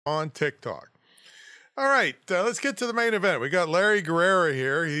on TikTok. All right, let's get to the main event. We got Larry Guerrera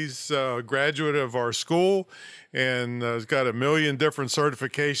here. He's a graduate of our school and has got a million different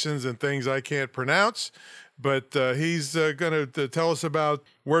certifications and things I can't pronounce. But he's going to tell us about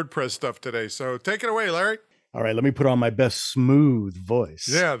WordPress stuff today. So take it away, Larry. All right, let me put on my best smooth voice.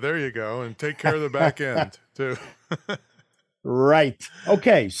 Yeah, there you go. And take care of the back end, too. Right.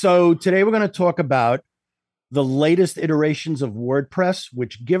 Okay, so today we're going to talk about the latest iterations of WordPress,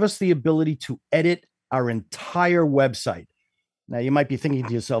 which give us the ability to edit our entire website. Now, you might be thinking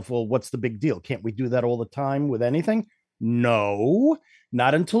to yourself, well, what's the big deal? Can't we do that all the time with anything? No,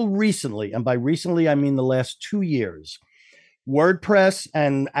 not until recently. And by recently, I mean the last 2 years. WordPress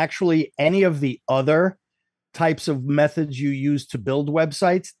and actually any of the other types of methods you use to build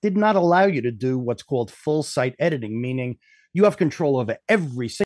websites did not allow you to do what's called full site editing, meaning you have control over every